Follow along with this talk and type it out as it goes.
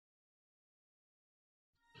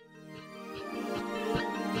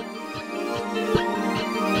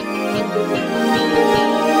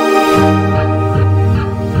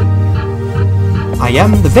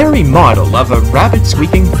am the very model of a rabid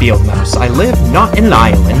squeaking field mouse. I live not in an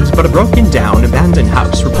island, but a broken down abandoned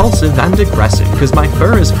house, repulsive and aggressive, cause my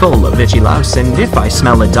fur is full of itchy louse, and if I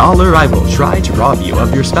smell a dollar, I will try to rob you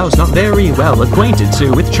of your spouse. Not very well acquainted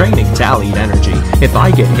too with training tallied energy. If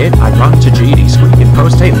I get hit, I run to GD Squeak and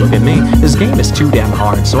post, hey look at me, this game is too damn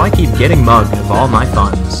hard, so I keep getting mugged of all my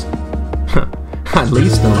funds. At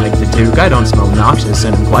least unlike the Duke, I don't smell noxious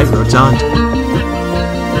and I'm quite rotund.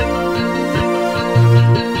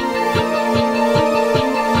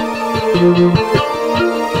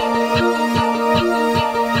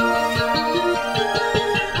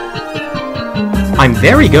 I'm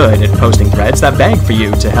very good at posting threads that beg for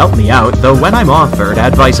you to help me out, though when I'm offered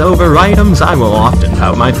advice over items, I will often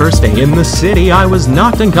pout. My first day in the city, I was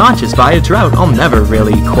knocked unconscious by a trout. I'll never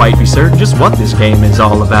really quite be certain just what this game is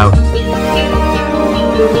all about.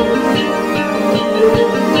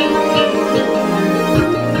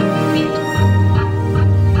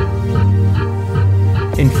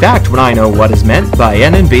 In fact, when I know what is meant by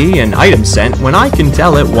N and B and item sent, when I can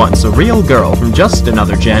tell at once a real girl from just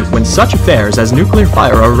another gent, when such affairs as nuclear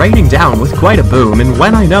fire are raining down with quite a boom, and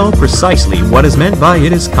when I know precisely what is meant by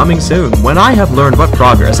it is coming soon, when I have learned what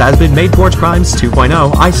progress has been made towards Crimes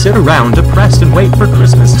 2.0, I sit around depressed and wait for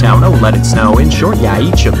Christmas Town, oh let it snow. In short, yeah,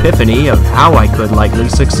 each epiphany of how I could likely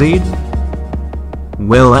succeed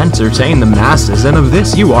will entertain the masses, and of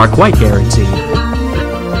this you are quite guaranteed.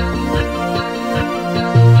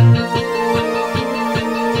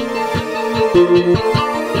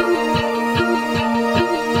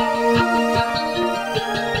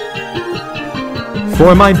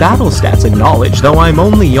 For my battle stats and knowledge, though I'm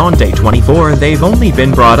only on day 24, they've only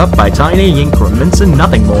been brought up by tiny increments and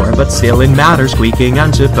nothing more, but still it matters, squeaking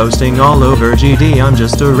and shit posting all over GD, I'm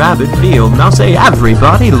just a rabid field, now say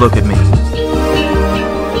everybody look at me.